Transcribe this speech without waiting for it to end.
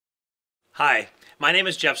Hi, my name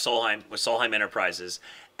is Jeff Solheim with Solheim Enterprises,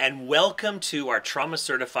 and welcome to our Trauma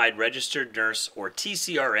Certified Registered Nurse, or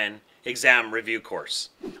TCRN, exam review course.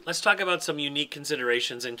 Let's talk about some unique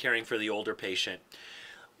considerations in caring for the older patient.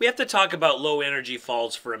 We have to talk about low energy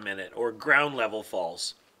falls for a minute, or ground level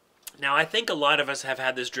falls. Now, I think a lot of us have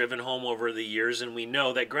had this driven home over the years, and we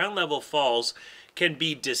know that ground level falls can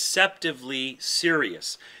be deceptively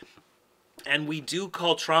serious. And we do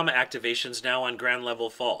call trauma activations now on ground level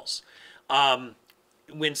falls.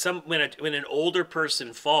 When an older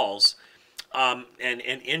person falls and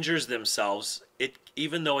injures themselves,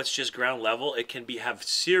 even though it's just ground level, it can have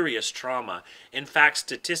serious trauma. In fact,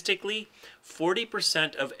 statistically,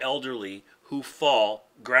 40% of elderly who fall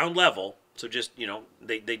ground level, so just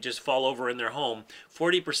they just fall over in their home,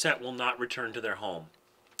 40% will not return to their home.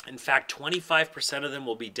 In fact, 25% of them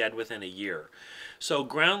will be dead within a year. So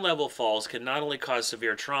ground level falls can not only cause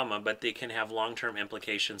severe trauma, but they can have long-term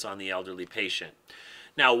implications on the elderly patient.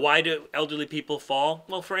 Now, why do elderly people fall?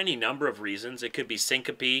 Well, for any number of reasons. It could be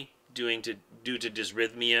syncope due to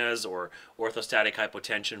dysrhythmias or orthostatic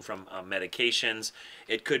hypotension from medications.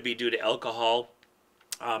 It could be due to alcohol.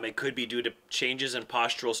 It could be due to changes in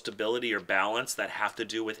postural stability or balance that have to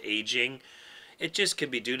do with aging. It just could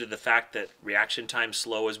be due to the fact that reaction times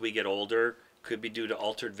slow as we get older, could be due to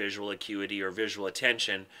altered visual acuity or visual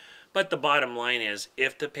attention. But the bottom line is,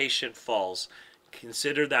 if the patient falls,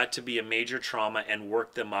 consider that to be a major trauma and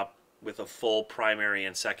work them up with a full primary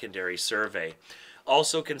and secondary survey.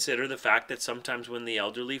 Also consider the fact that sometimes when the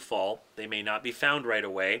elderly fall, they may not be found right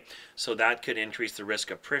away, so that could increase the risk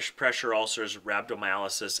of pressure ulcers,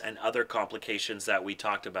 rhabdomyolysis, and other complications that we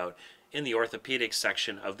talked about in the orthopedic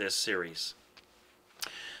section of this series.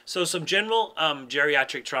 So some general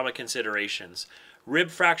geriatric trauma considerations. Rib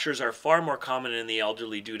fractures are far more common in the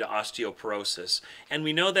elderly due to osteoporosis. And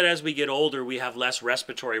we know that as we get older, we have less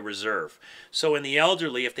respiratory reserve. So in the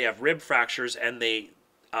elderly, if they have rib fractures and they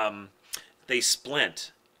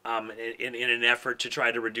splint in an effort to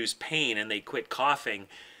try to reduce pain and they quit coughing,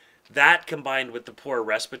 that combined with the poor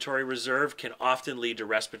respiratory reserve can often lead to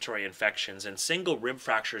respiratory infections. And single rib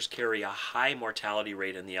fractures carry a high mortality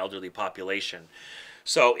rate in the elderly population.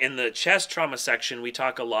 So in the chest trauma section, we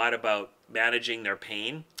talk a lot about managing their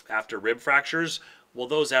pain after rib fractures. Well,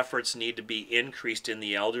 those efforts need to be increased in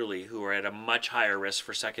the elderly who are at a much higher risk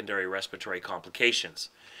for secondary respiratory complications.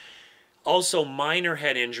 Also, minor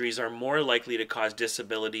head injuries are more likely to cause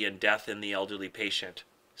disability and death in the elderly patient.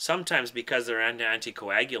 Sometimes because they're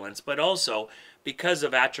anticoagulants, but also because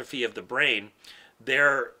of atrophy of the brain,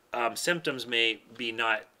 their symptoms may be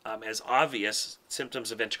not as obvious.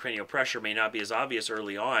 Symptoms of intracranial pressure may not be as obvious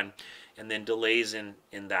early on, and then delays in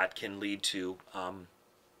that can lead to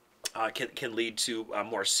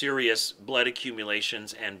more serious blood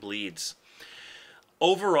accumulations and bleeds.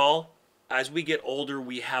 Overall, as we get older,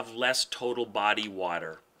 we have less total body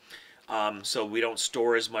water, so we don't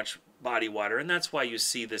store as much body water, and that's why you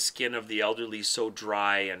see the skin of the elderly so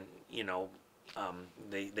dry, and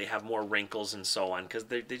they have more wrinkles and so on, because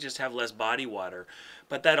they just have less body water.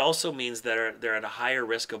 But that also means that they're at a higher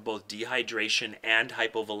risk of both dehydration and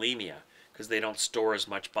hypovolemia, because they don't store as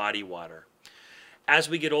much body water. As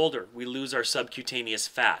we get older, we lose our subcutaneous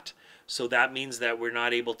fat, so that means that we're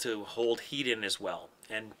not able to hold heat in as well,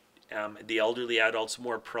 and the elderly adults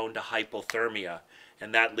more prone to hypothermia,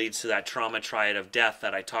 and that leads to that trauma triad of death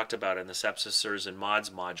that I talked about in the sepsis, SIRS, and MODS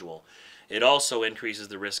module. It also increases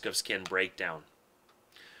the risk of skin breakdown.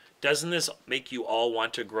 Doesn't this make you all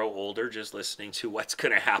want to grow older just listening to what's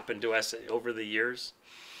going to happen to us over the years?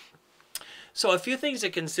 So a few things to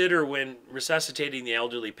consider when resuscitating the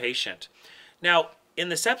elderly patient. Now, in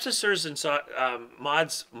the sepsis, SIRS, and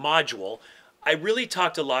MODS module, I really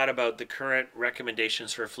talked a lot about the current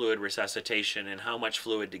recommendations for fluid resuscitation and how much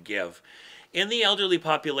fluid to give. In the elderly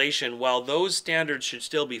population, while those standards should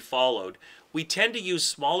still be followed, we tend to use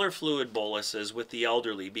smaller fluid boluses with the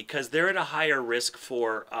elderly because they're at a higher risk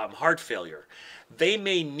for heart failure. They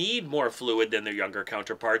may need more fluid than their younger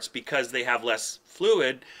counterparts because they have less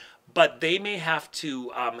fluid, but they may have to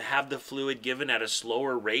have the fluid given at a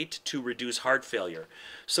slower rate to reduce heart failure.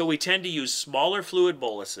 So we tend to use smaller fluid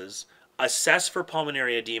boluses, assess for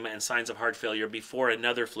pulmonary edema and signs of heart failure before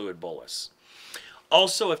another fluid bolus.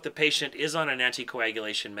 Also, if the patient is on an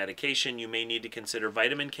anticoagulation medication, you may need to consider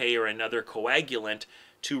vitamin K or another coagulant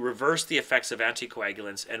to reverse the effects of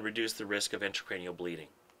anticoagulants and reduce the risk of intracranial bleeding.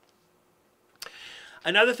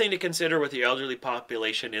 Another thing to consider with the elderly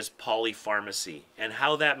population is polypharmacy and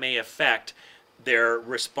how that may affect their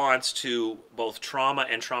response to both trauma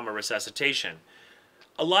and trauma resuscitation.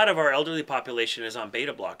 A lot of our elderly population is on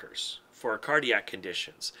beta blockers for cardiac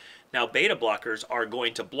conditions. Now, beta blockers are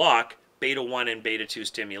going to block beta 1 and beta 2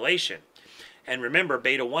 stimulation. And remember,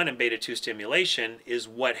 beta 1 and beta 2 stimulation is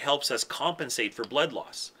what helps us compensate for blood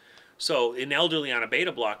loss. So an elderly on a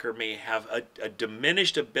beta blocker may have a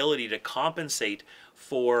diminished ability to compensate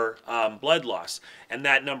for blood loss. And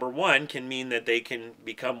that, number one, can mean that they can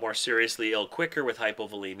become more seriously ill quicker with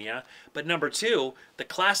hypovolemia. But number two, the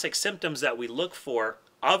classic symptoms that we look for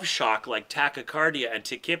of shock, like tachycardia and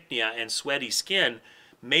tachypnea and sweaty skin,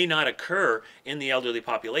 may not occur in the elderly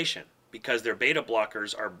population because their beta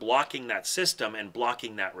blockers are blocking that system and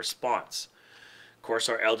blocking that response. Of course,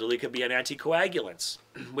 our elderly could be on anticoagulants,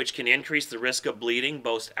 which can increase the risk of bleeding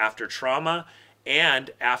both after trauma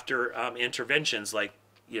and after interventions like,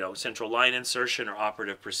 central line insertion or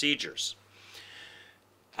operative procedures.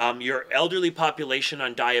 Your elderly population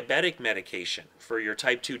on diabetic medication for your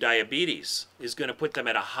type 2 diabetes is going to put them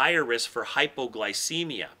at a higher risk for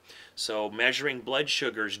hypoglycemia. So measuring blood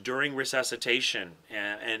sugars during resuscitation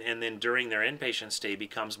and then during their inpatient stay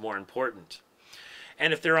becomes more important.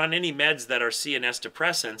 And if they're on any meds that are CNS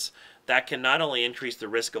depressants, that can not only increase the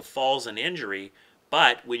risk of falls and injury,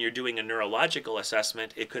 but when you're doing a neurological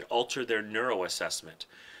assessment, it could alter their neuroassessment.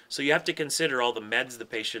 So you have to consider all the meds the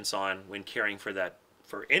patient's on when caring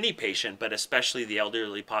for any patient, but especially the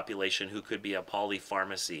elderly population who could be a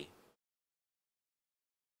polypharmacy.